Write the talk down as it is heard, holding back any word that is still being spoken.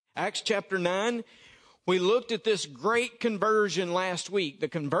Acts chapter 9, we looked at this great conversion last week, the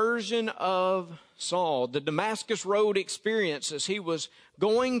conversion of Saul, the Damascus Road experience. As he was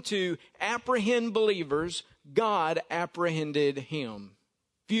going to apprehend believers, God apprehended him.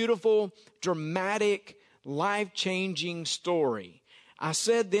 Beautiful, dramatic, life-changing story. I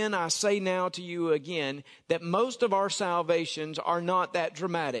said then, I say now to you again, that most of our salvations are not that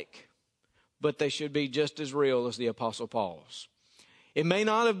dramatic, but they should be just as real as the Apostle Paul's. It may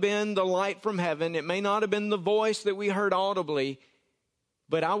not have been the light from heaven. It may not have been the voice that we heard audibly.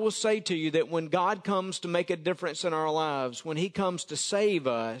 But I will say to you that when God comes to make a difference in our lives, when He comes to save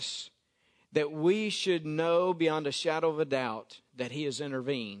us, that we should know beyond a shadow of a doubt that He has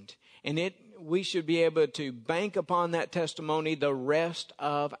intervened. And we should be able to bank upon that testimony the rest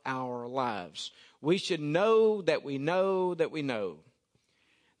of our lives. We should know that we know that we know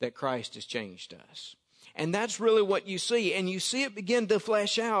that Christ has changed us. And that's really what you see. And you see it begin to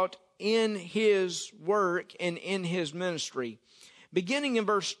flesh out in His work and in His ministry. Beginning in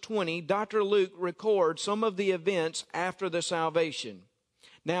verse 20, Dr. Luke records some of the events after the salvation.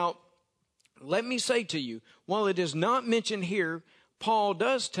 Now, let me say to you, while it is not mentioned here, Paul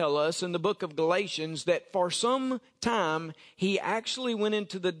does tell us in the book of Galatians that for some time he actually went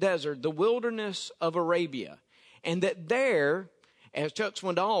into the desert, the wilderness of Arabia, and that there, as Chuck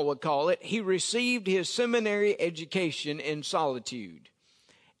Swindoll would call it, he received his seminary education in solitude.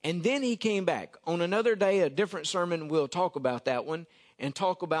 And then he came back. On another day, a different sermon, we'll talk about that one and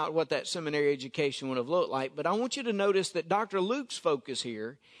talk about what that seminary education would have looked like. But I want you to notice that Dr. Luke's focus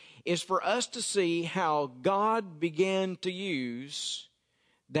here is for us to see how God began to use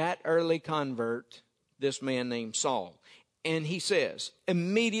that early convert, this man named Saul. And he says,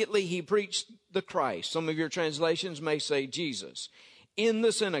 immediately he preached the Christ. Some of your translations may say Jesus. In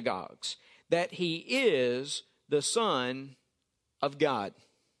the synagogues, that he is the Son of God.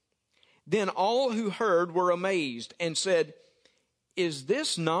 Then all who heard were amazed and said, is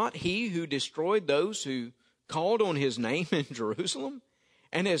this not he who destroyed those who called on his name in Jerusalem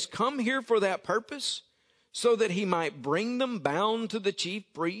and has come here for that purpose, so that he might bring them bound to the chief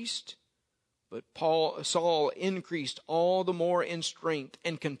priest? But Saul increased all the more in strength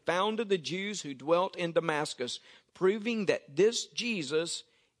and confounded the Jews who dwelt in Damascus, proving that this Jesus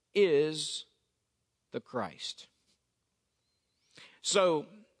is the Christ. So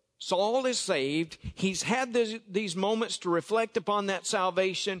Saul is saved. He's had these moments to reflect upon that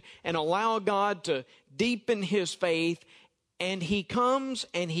salvation and allow God to deepen his faith. And he comes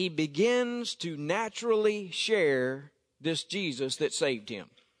and he begins to naturally share this Jesus that saved him.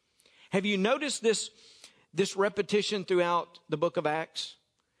 Have you noticed this repetition throughout the book of Acts?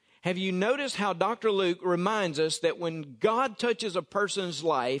 Have you noticed how Dr. Luke reminds us that when God touches a person's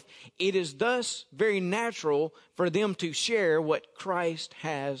life, it is thus very natural for them to share what Christ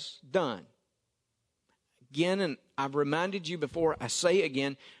has done? Again, and I've reminded you before, I say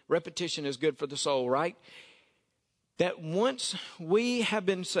again, repetition is good for the soul, right? That once we have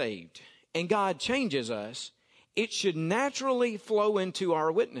been saved and God changes us, it should naturally flow into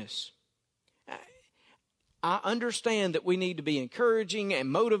our witness. I understand that we need to be encouraging and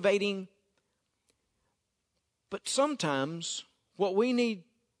motivating, but sometimes what we need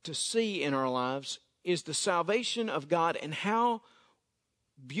to see in our lives is the salvation of God and how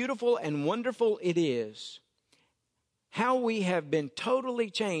beautiful and wonderful it is, how we have been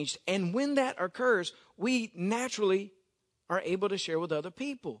totally changed. And when that occurs, we naturally are able to share with other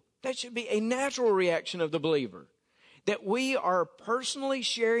people. That should be a natural reaction of the believer, that we are personally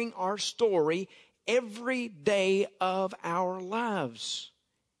sharing our story every day of our lives,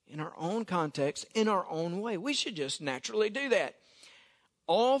 in our own context, in our own way. We should just naturally do that.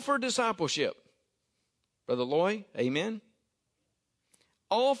 All for discipleship. Brother Loy, amen?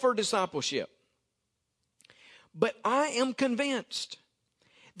 All for discipleship. But I am convinced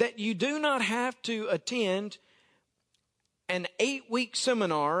that you do not have to attend an 8-week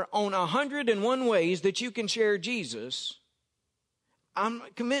seminar on 101 ways that you can share Jesus. I'm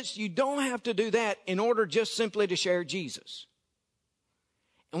convinced you don't have to do that in order just simply to share Jesus.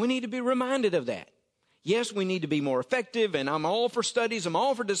 And we need to be reminded of that. Yes, we need to be more effective, and I'm all for studies, I'm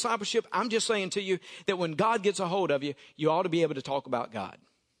all for discipleship. I'm just saying to you that when God gets a hold of you, you ought to be able to talk about God.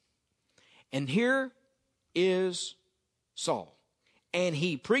 And here is Saul. And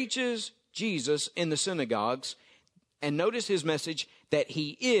he preaches Jesus in the synagogues. And notice his message that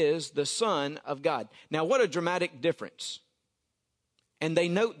he is the Son of God. Now, what a dramatic difference. And they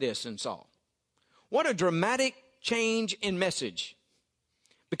note this in Saul. What a dramatic change in message.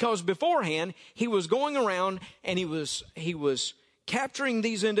 Because beforehand, he was going around and he was capturing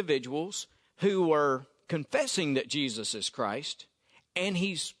these individuals who were confessing that Jesus is Christ. and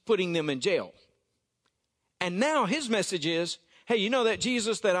he's putting them in jail. And now his message is, hey, you know that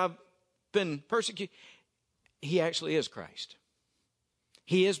Jesus that I've been persecuting? He actually is Christ.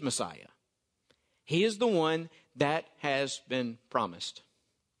 He is Messiah. He is the one that has been promised.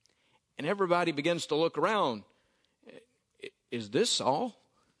 And everybody begins to look around. Is this Saul?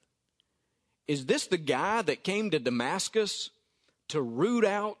 Is this the guy that came to Damascus to root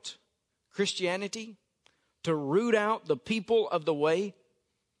out Christianity? To root out the people of the way?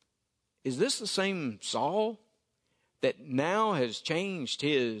 Is this the same Saul that now has changed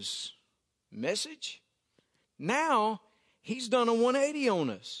his message? Now he's done a 180 on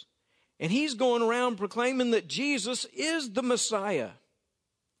us. And he's going around proclaiming that Jesus is the Messiah.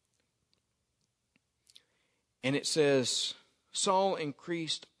 And it says, Saul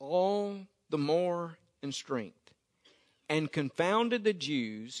increased all the more in strength and confounded the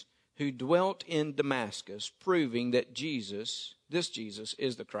Jews who dwelt in Damascus, proving that this Jesus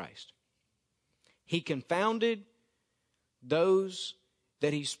is the Christ. He confounded those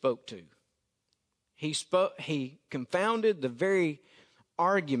that he spoke to. He confounded the very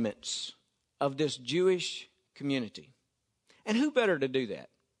arguments of this Jewish community. And who better to do that?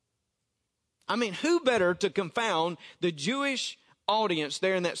 I mean, who better to confound the Jewish audience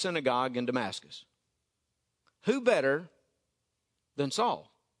there in that synagogue in Damascus? Who better than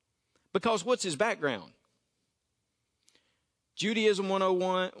Saul? Because what's his background? Judaism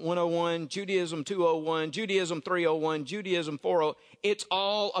 101, Judaism 201, Judaism 301, Judaism 40. It's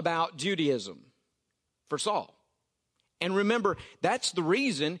all about Judaism for Saul. And remember, that's the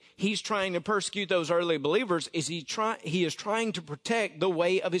reason he's trying to persecute those early believers, is he is trying to protect the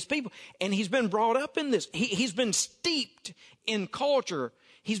way of his people. And he's been brought up in this. He's been steeped in culture.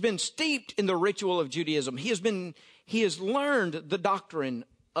 He's been steeped in the ritual of Judaism. He has learned the doctrine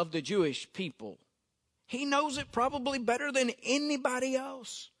of the Jewish people. He knows it probably better than anybody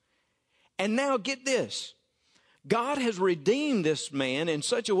else. And now get this. God has redeemed this man in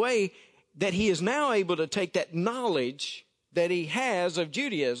such a way that he is now able to take that knowledge that he has of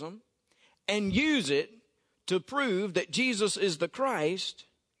Judaism and use it to prove that Jesus is the Christ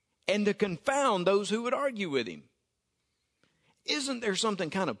and to confound those who would argue with him. Isn't there something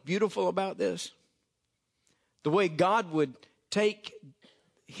kind of beautiful about this? The way God would take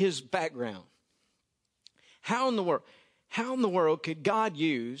his background. How in the world could God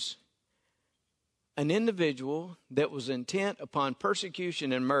use an individual that was intent upon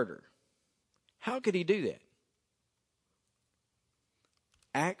persecution and murder? How could he do that?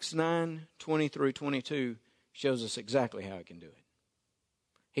 Acts 9:20 through 22 shows us exactly how he can do it.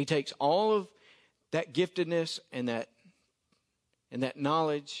 He takes all of that giftedness and that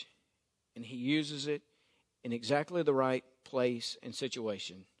knowledge, and he uses it in exactly the right place and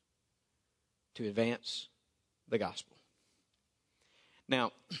situation to advance the gospel.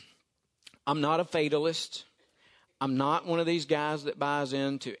 Now, I'm not a fatalist. I'm not one of these guys that buys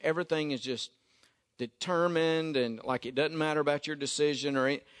into everything is just determined and like it doesn't matter about your decision.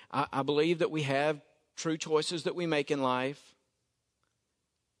 I believe that we have true choices that we make in life.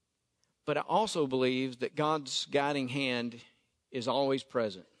 But I also believe that God's guiding hand is always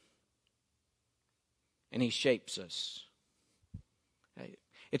present. And he shapes us.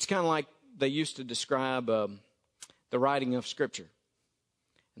 It's kind of like they used to describe the writing of Scripture.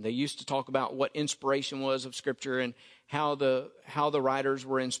 And they used to talk about what inspiration was of Scripture and how the writers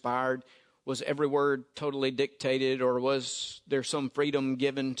were inspired. Was every word totally dictated, or was there some freedom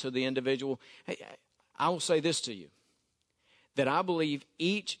given to the individual? I will say this to you, that I believe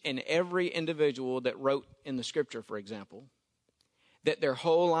each and every individual that wrote in the Scripture, for example, that their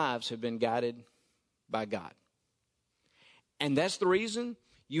whole lives have been guided by God. And that's the reason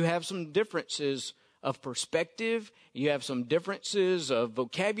you have some differences of perspective. You have some differences of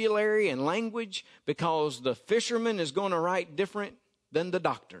vocabulary and language, because the fisherman is going to write different than the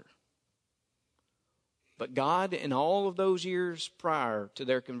doctor. But God, in all of those years prior to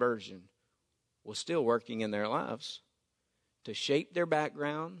their conversion, was still working in their lives to shape their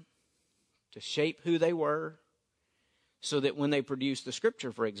background, to shape who they were, so that when they produced the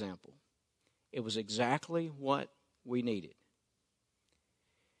Scripture, for example, it was exactly what we needed.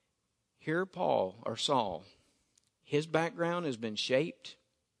 Here Saul, his background has been shaped.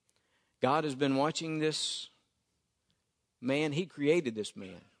 God has been watching this man. He created this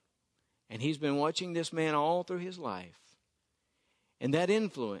man. And he's been watching this man all through his life. And that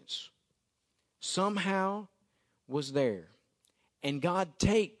influence somehow was there. And God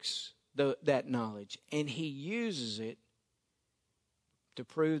takes that knowledge and he uses it to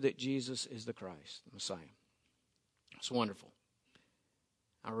prove that Jesus is the Christ, the Messiah. It's wonderful.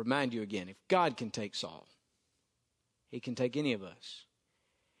 I remind you again, if God can take Saul, he can take any of us.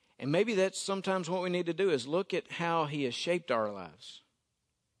 And maybe that's sometimes what we need to do is look at how he has shaped our lives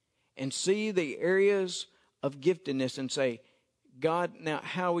and see the areas of giftedness and say, God, now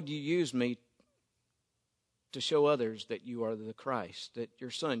how would you use me to show others that you are the Christ, that your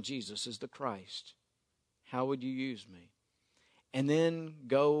son Jesus is the Christ? How would you use me? And then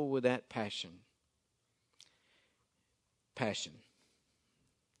go with that passion. Passion.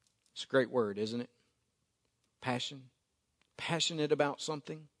 It's a great word, isn't it? Passion. Passionate about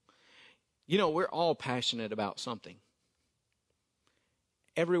something. You know, we're all passionate about something.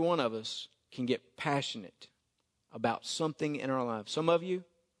 Every one of us can get passionate about something in our lives. Some of you,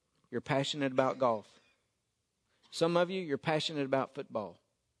 you're passionate about golf. Some of you, you're passionate about football.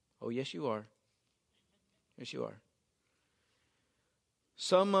 Oh, yes, you are. Yes, you are.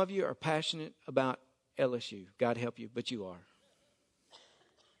 Some of you are passionate about LSU. God help you, but you are.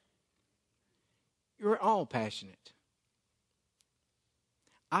 You're all passionate.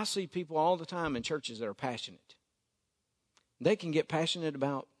 I see people all the time in churches that are passionate. They can get passionate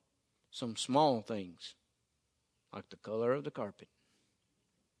about some small things, like the color of the carpet.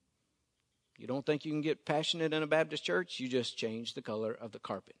 You don't think you can get passionate in a Baptist church? You just change the color of the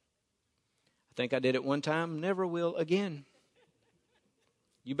carpet. I think I did it one time, never will again.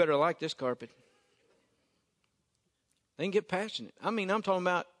 You better like this carpet. They can get passionate. I mean, I'm talking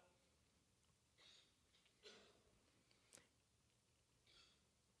about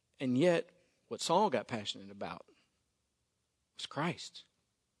and yet, what Saul got passionate about was Christ.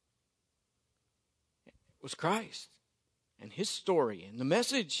 It was Christ and his story and the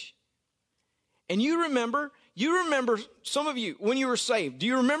message. And you remember, some of you, when you were saved, do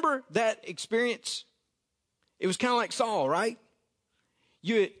you remember that experience? It was kind of like Saul, right?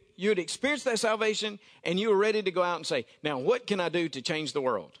 You had experienced that salvation and you were ready to go out and say, now what can I do to change the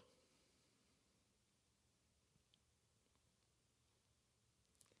world?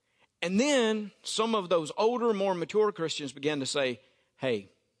 And then some of those older, more mature Christians began to say, hey,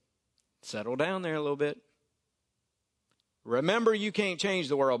 settle down there a little bit. Remember, you can't change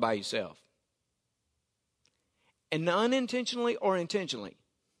the world by yourself. And unintentionally or intentionally,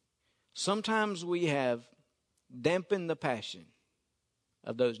 sometimes we have dampened the passion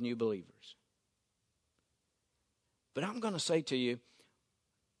of those new believers. But I'm going to say to you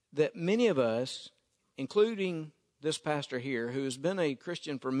that many of us, including this pastor here, who has been a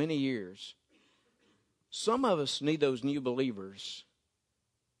Christian for many years, some of us need those new believers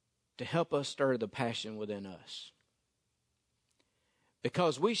to help us stir the passion within us.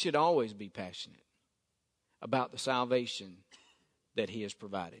 Because we should always be passionate about the salvation that he has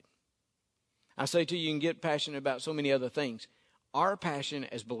provided. I say to you, you can get passionate about so many other things. Our passion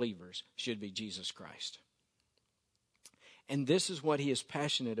as believers should be Jesus Christ. And this is what he is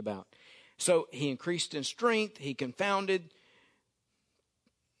passionate about. So he increased in strength. He confounded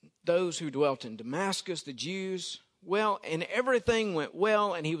those who dwelt in Damascus, the Jews. Well, and everything went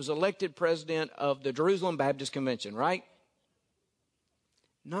well, and he was elected president of the Jerusalem Baptist Convention, right?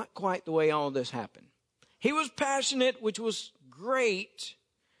 Not quite the way all this happened. He was passionate, which was great,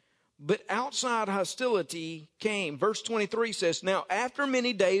 but outside hostility came. Verse 23 says, now after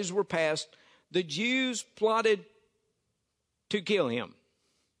many days were passed, the Jews plotted to kill him.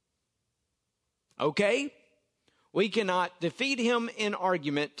 Okay, we cannot defeat him in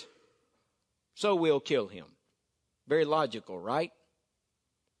argument, so we'll kill him. Very logical, right?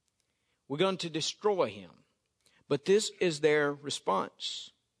 We're going to destroy him. But this is their response.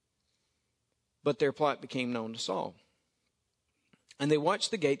 But their plot became known to Saul. And they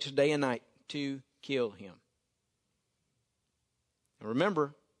watched the gates day and night to kill him. And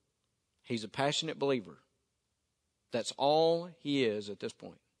remember, he's a passionate believer. That's all he is at this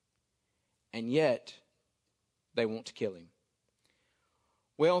point. And yet, they want to kill him.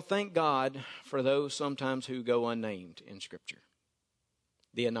 Well, thank God for those sometimes who go unnamed in Scripture.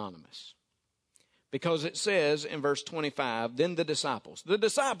 The anonymous. Because it says in verse 25, then the disciples. The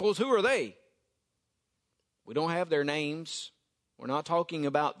disciples, who are they? We don't have their names. We're not talking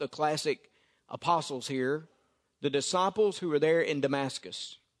about the classic apostles here. The disciples who were there in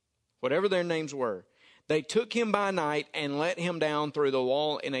Damascus, whatever their names were, they took him by night and let him down through the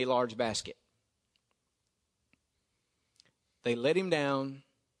wall in a large basket. They let him down.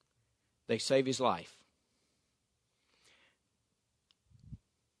 They save his life.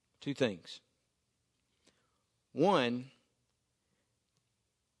 Two things. One,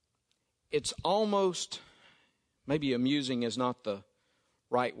 it's almost, maybe amusing is not the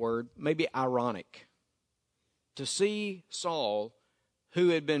right word, maybe ironic, to see Saul, who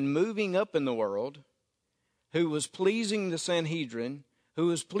had been moving up in the world, who was pleasing the Sanhedrin, who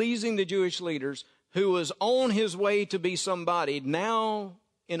was pleasing the Jewish leaders, who was on his way to be somebody, now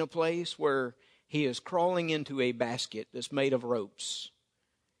in a place where he is crawling into a basket that's made of ropes,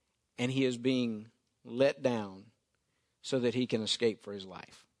 and he is being let down so that he can escape for his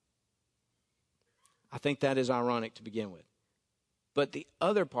life. I think that is ironic to begin with. But the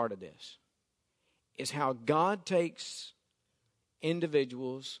other part of this is how God takes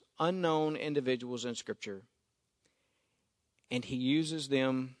individuals, unknown individuals in Scripture, and he uses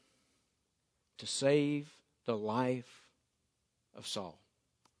them to save the life of Saul.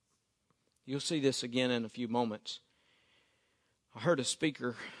 You'll see this again in a few moments. I heard a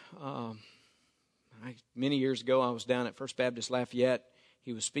speaker many years ago. I was down at First Baptist Lafayette.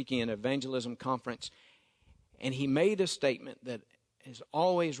 He was speaking at an evangelism conference, and he made a statement that has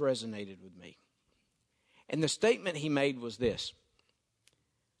always resonated with me. And the statement he made was this: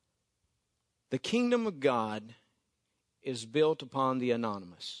 the kingdom of God is built upon the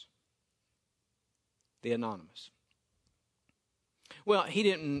anonymous. The anonymous. Well, he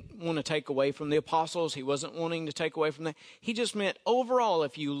didn't want to take away from the apostles. He wasn't wanting to take away from that. He just meant overall,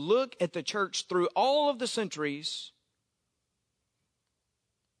 if you look at the church through all of the centuries,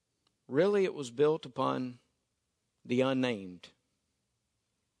 really it was built upon the unnamed.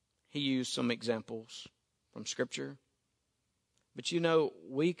 He used some examples from Scripture. But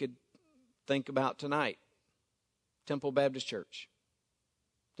we could think about tonight, Temple Baptist Church.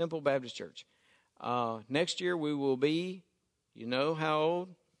 Temple Baptist Church. Next year we will be, you know how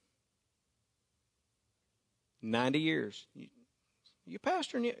old? 90 years. You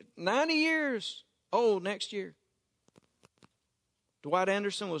pastoring 90 years old next year. Dwight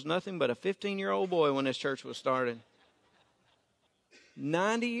Anderson was nothing but a 15-year-old boy when this church was started.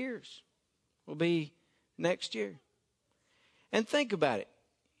 90 years will be next year. And think about it.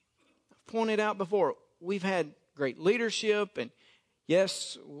 I've pointed out before, we've had great leadership, and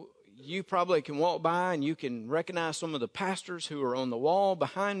yes, you probably can walk by and you can recognize some of the pastors who are on the wall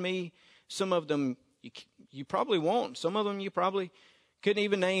behind me. Some of them you probably won't. Some of them you probably couldn't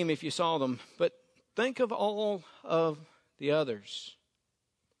even name if you saw them. But think of all of the others.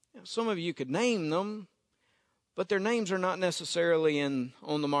 Some of you could name them, but their names are not necessarily on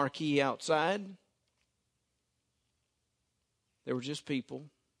the marquee outside. They were just people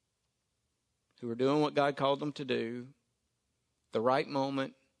who were doing what God called them to do, the right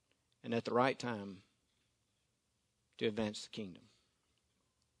moment, and at the right time to advance the kingdom.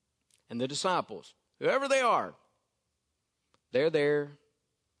 And the disciples, whoever they are, they're there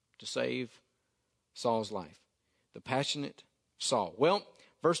to save Saul's life. The passionate Saul. Well,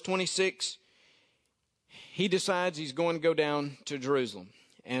 verse 26, he decides he's going to go down to Jerusalem.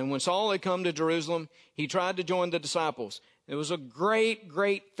 And when Saul had come to Jerusalem, he tried to join the disciples. It was a great,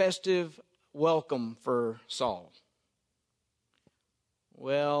 great festive welcome for Saul.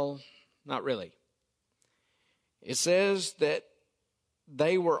 Well, not really. It says that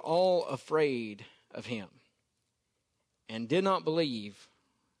they were all afraid of him and did not believe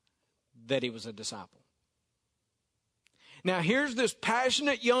that he was a disciple. Now, here's this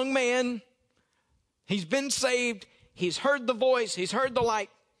passionate young man. He's been saved. He's heard the voice. He's heard the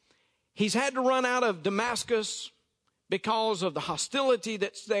light. He's had to run out of Damascus because of the hostility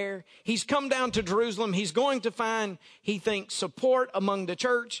that's there. He's come down to Jerusalem. He's going to find, he thinks, support among the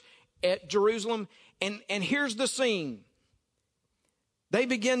church at Jerusalem. And here's the scene. They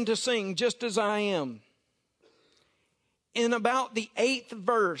begin to sing, "Just As I Am." In about the 8th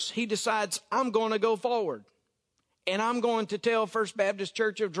verse, he decides, I'm going to go forward. And I'm going to tell First Baptist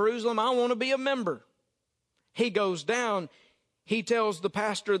Church of Jerusalem, I want to be a member. He goes down. He tells the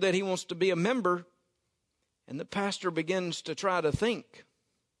pastor that he wants to be a member. And the pastor begins to try to think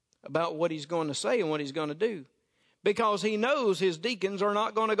about what he's going to say and what he's going to do, because he knows his deacons are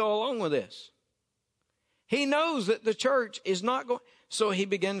not going to go along with this. He knows that the church is not going. So he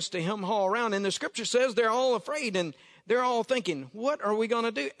begins to hem-haw around. And the scripture says they're all afraid and they're all thinking, what are we going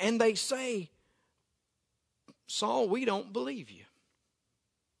to do? And they say, Saul, we don't believe you.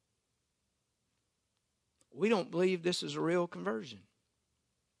 We don't believe this is a real conversion.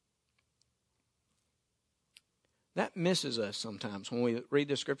 That misses us sometimes when we read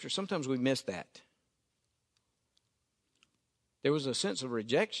the scripture. Sometimes we miss that. There was a sense of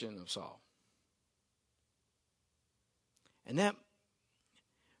rejection of Saul. And that,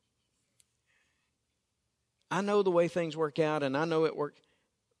 I know the way things work out, and I know it worked,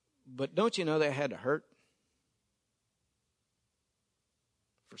 but don't you know that had to hurt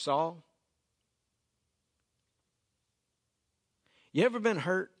for Saul? You ever been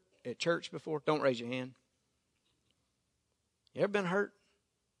hurt at church before? Don't raise your hand. You ever been hurt?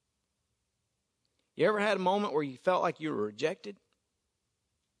 You ever had a moment where you felt like you were rejected?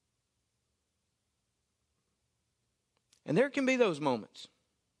 And there can be those moments.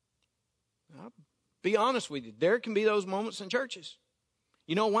 I'll be honest with you. There can be those moments in churches.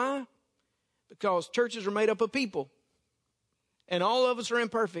 You know why? Because churches are made up of people. And all of us are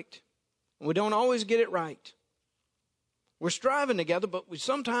imperfect. And we don't always get it right. We're striving together, but we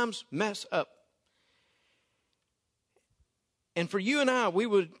sometimes mess up. And for you and I, we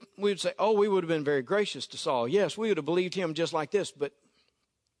would say, oh, we would have been very gracious to Saul. Yes, we would have believed him just like this, but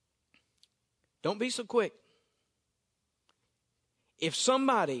don't be so quick. If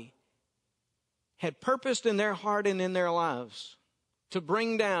somebody had purposed in their heart and in their lives to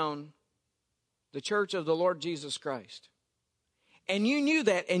bring down the church of the Lord Jesus Christ, and you knew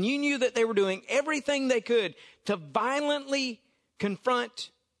that, and you knew that they were doing everything they could to violently confront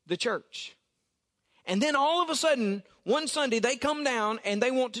the church, and then all of a sudden, one Sunday, they come down and they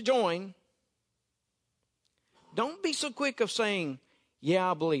want to join, don't be so quick of saying,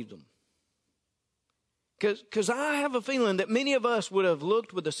 yeah, I believe them. Because I have a feeling that many of us would have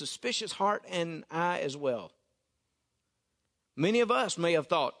looked with a suspicious heart and eye as well. Many of us may have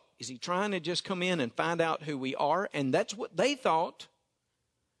thought, is he trying to just come in and find out who we are? And that's what they thought.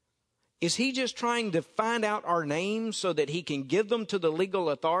 Is he just trying to find out our names so that he can give them to the legal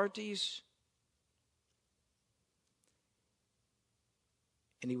authorities?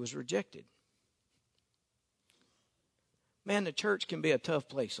 And he was rejected. Man, the church can be a tough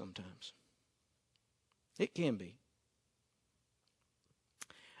place sometimes. It can be.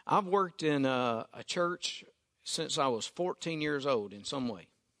 I've worked in a church since I was 14 years old in some way.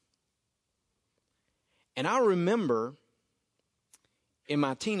 And I remember in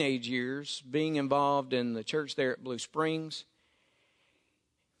my teenage years being involved in the church there at Blue Springs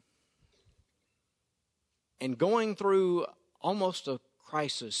and going through almost a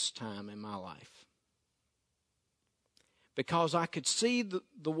crisis time in my life. Because I could see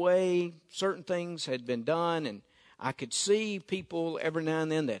the way certain things had been done, and I could see people every now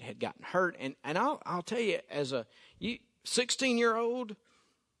and then that had gotten hurt. And I'll tell you, as a 16-year-old,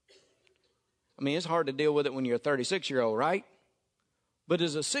 I mean, it's hard to deal with it when you're a 36-year-old, right? But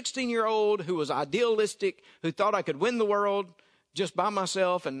as a 16-year-old who was idealistic, who thought I could win the world just by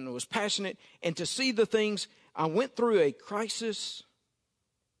myself and was passionate, and to see the things, I went through a crisis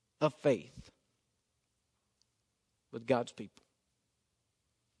of faith with God's people.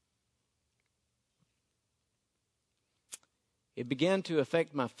 It began to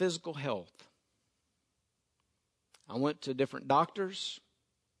affect my physical health. I went to different doctors.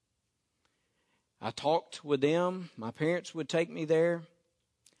 I talked with them. My parents would take me there.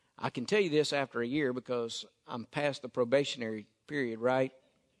 I can tell you this after a year because I'm past the probationary period, right?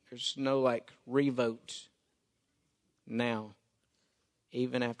 There's no revote now.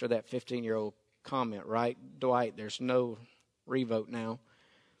 Even after that 15-year-old comment, right, Dwight? There's no revote now.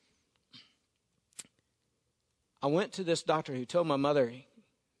 I went to this doctor who told my mother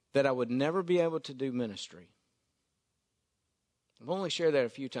that I would never be able to do ministry. I've only shared that a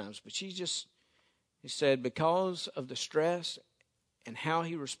few times, but he said because of the stress and how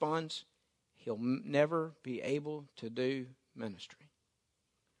he responds, he'll never be able to do ministry.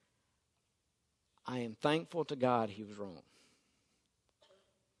 I am thankful to God he was wrong.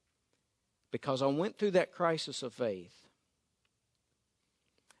 Because I went through that crisis of faith.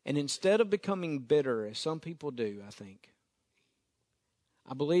 And instead of becoming bitter, as some people do, I think,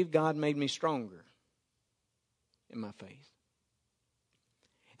 I believe God made me stronger in my faith.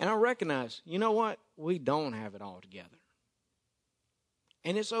 And I recognize, you know what? We don't have it all together.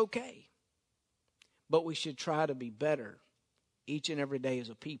 And it's okay. But we should try to be better each and every day as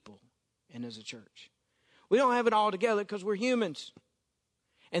a people and as a church. We don't have it all together because we're humans.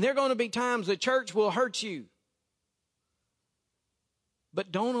 And there are going to be times the church will hurt you.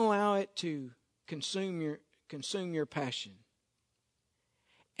 But don't allow it to consume your passion.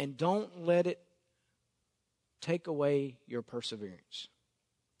 And don't let it take away your perseverance.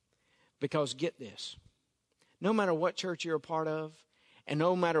 Because get this, no matter what church you're a part of, and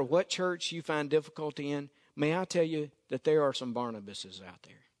no matter what church you find difficulty in, may I tell you that there are some Barnabases out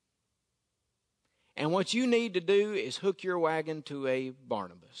there. And what you need to do is hook your wagon to a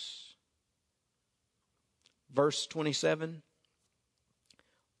Barnabas. Verse 27,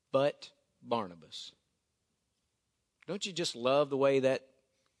 but Barnabas. Don't you just love the way that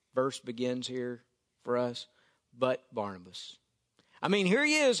verse begins here for us? But Barnabas. I mean, here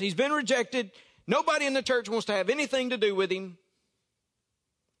he is. He's been rejected. Nobody in the church wants to have anything to do with him.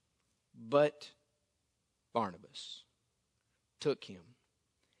 But Barnabas took him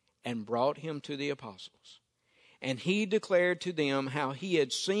and brought him to the apostles. And he declared to them how he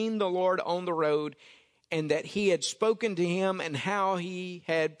had seen the Lord on the road, and that he had spoken to him, and how he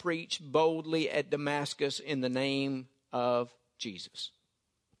had preached boldly at Damascus in the name of Jesus.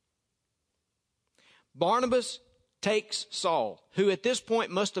 Barnabas takes Saul, who at this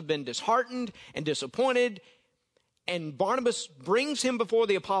point must have been disheartened and disappointed, and Barnabas brings him before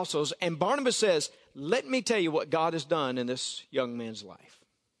the apostles, and Barnabas says, let me tell you what God has done in this young man's life.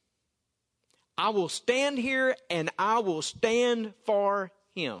 I will stand here and I will stand for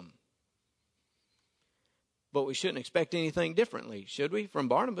him. But we shouldn't expect anything differently, should we, from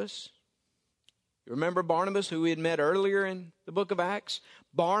Barnabas? You remember Barnabas, who we had met earlier in the book of Acts?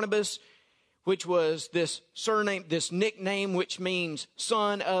 Barnabas, which was this surname, this nickname, which means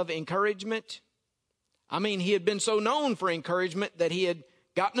son of encouragement. I mean, he had been so known for encouragement that he had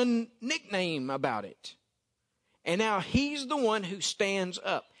gotten a nickname about it. And now he's the one who stands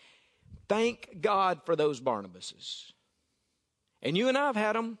up. Thank God for those Barnabases. And you and I have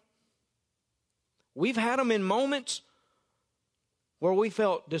had them. We've had them in moments where we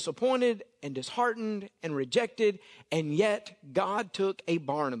felt disappointed and disheartened and rejected, and yet God took a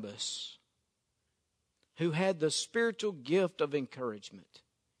Barnabas who had the spiritual gift of encouragement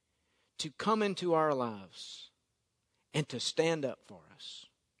to come into our lives and to stand up for us.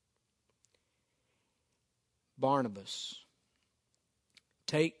 Barnabas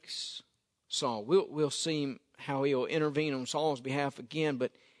takes Saul. We'll see how he'll intervene on Saul's behalf again,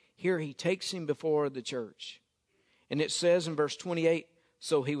 but here he takes him before the church. And it says in verse 28,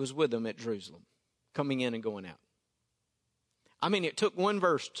 so he was with them at Jerusalem, coming in and going out. I mean, it took one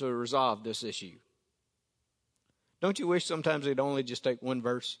verse to resolve this issue. Don't you wish sometimes it'd only just take one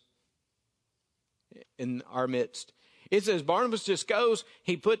verse in our midst? It says Barnabas just goes,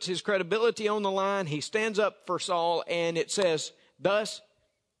 he puts his credibility on the line, he stands up for Saul, and it says, thus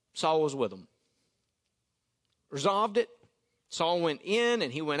Saul was with them. Resolved it. Saul went in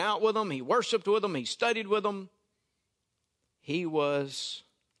and he went out with them. He worshiped with them. He studied with them. He was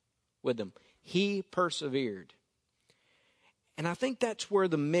with them. He persevered. And I think that's where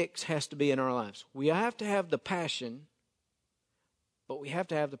the mix has to be in our lives. We have to have the passion, but we have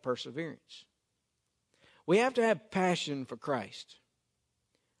to have the perseverance. We have to have passion for Christ,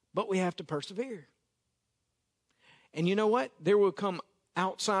 but we have to persevere. And you know what? There will come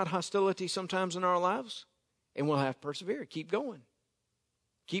outside hostility sometimes in our lives, and we'll have to persevere. Keep going.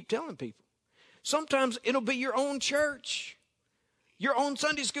 Keep telling people. Sometimes it'll be your own church, your own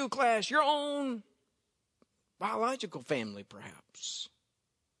Sunday school class, your own biological family, perhaps,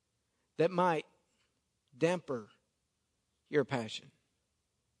 that might damper your passion.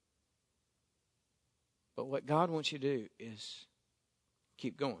 But what God wants you to do is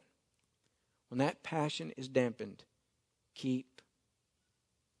keep going. When that passion is dampened, keep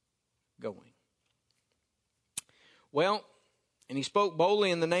going. Well, and he spoke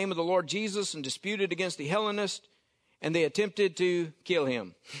boldly in the name of the Lord Jesus and disputed against the Hellenists, and they attempted to kill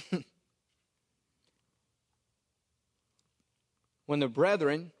him. When the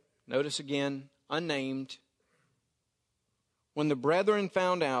brethren, notice again, unnamed, when the brethren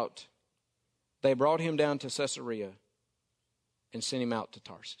found out, they brought him down to Caesarea and sent him out to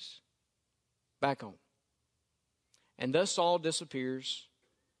Tarsus, back home. And thus Saul disappears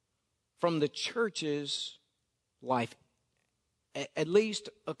from the church's life, at least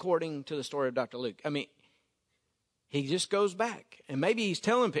according to the story of Dr. Luke. I mean, he just goes back. And maybe he's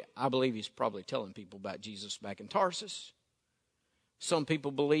telling people, I believe he's probably telling people about Jesus back in Tarsus. Some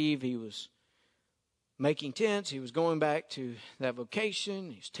people believe he was making tents. He was going back to that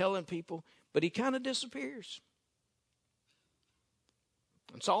vocation. He's telling people. But he kind of disappears.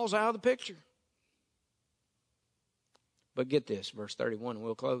 And Saul's out of the picture. But get this, verse 31, and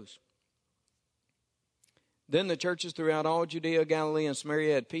we'll close. Then the churches throughout all Judea, Galilee, and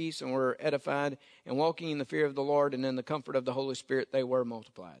Samaria had peace and were edified, and walking in the fear of the Lord and in the comfort of the Holy Spirit, they were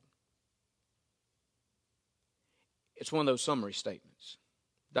multiplied. It's one of those summary statements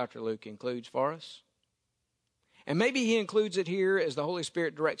Dr. Luke includes for us. And maybe he includes it here as the Holy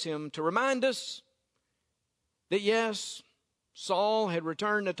Spirit directs him to remind us that yes, Saul had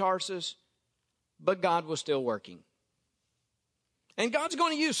returned to Tarsus, but God was still working. And God's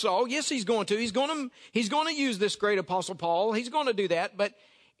going to use Saul. Yes, he's going to. He's going to use this great apostle Paul. He's going to do that. But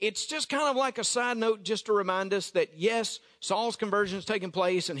it's just kind of like a side note just to remind us that yes, Saul's conversion is taking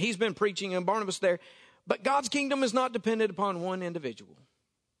place and he's been preaching and Barnabas there. But God's kingdom is not dependent upon one individual.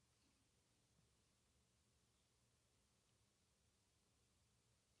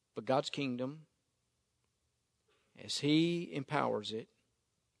 But God's kingdom, as he empowers it,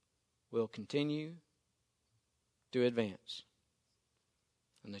 will continue to advance.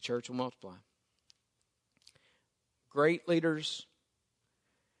 And the church will multiply. Great leaders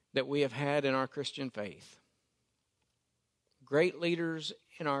that we have had in our Christian faith. Great leaders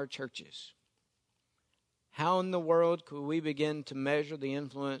in our churches. How in the world could we begin to measure the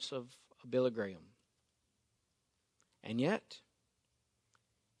influence of Billy Graham? And yet,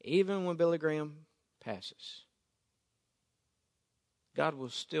 even when Billy Graham passes, God will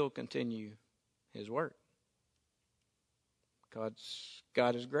still continue His work. God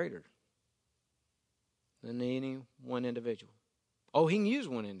is greater than any one individual. Oh, He can use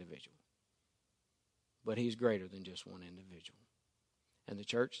one individual, but He's greater than just one individual. And the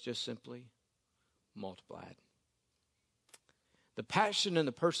church just simply multiplied. The passion and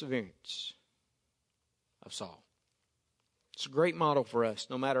the perseverance of Saul. It's a great model for us,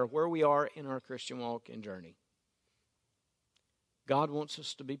 no matter where we are in our Christian walk and journey. God wants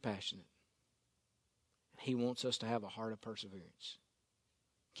us to be passionate. He wants us to have a heart of perseverance.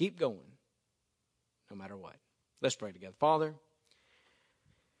 Keep going, no matter what. Let's pray together. Father,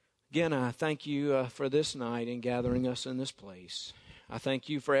 again, I thank you for this night and gathering us in this place. I thank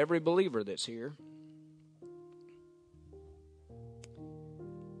you for every believer that's here.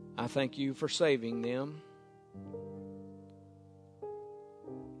 I thank you for saving them.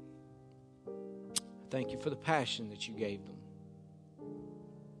 Thank you for the passion that you gave them.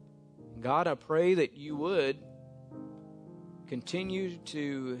 God, I pray that you would continue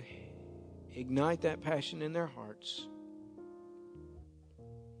to ignite that passion in their hearts.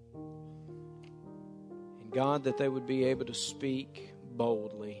 And God, that they would be able to speak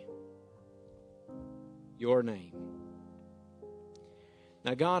boldly your name.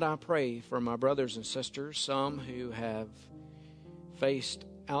 Now, God, I pray for my brothers and sisters, some who have faced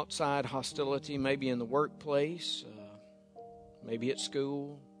outside hostility, maybe in the workplace, maybe at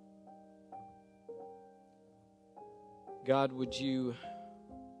school. God, would you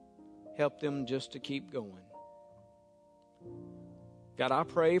help them just to keep going? God, I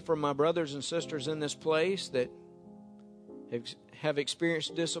pray for my brothers and sisters in this place that have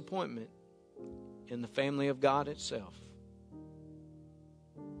experienced disappointment in the family of God itself.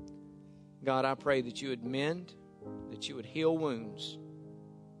 God, I pray that you would mend, that you would heal wounds,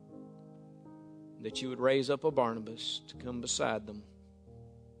 that you would raise up a Barnabas to come beside them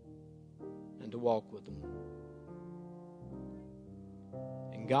and to walk with them.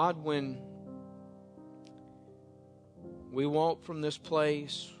 And God, when we walk from this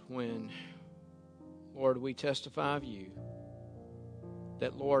place, when, Lord, we testify of you,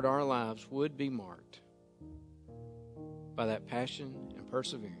 that, Lord, our lives would be marked by that passion and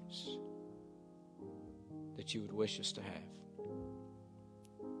perseverance that you would wish us to have.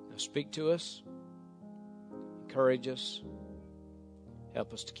 Now speak to us, encourage us,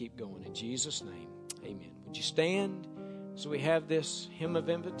 help us to keep going. In Jesus' name, amen. Would you stand so we have this hymn of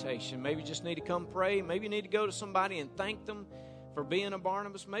invitation? Maybe you just need to come pray. Maybe you need to go to somebody and thank them for being a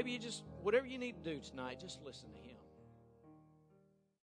Barnabas. Maybe you just, whatever you need to do tonight, just listen to him.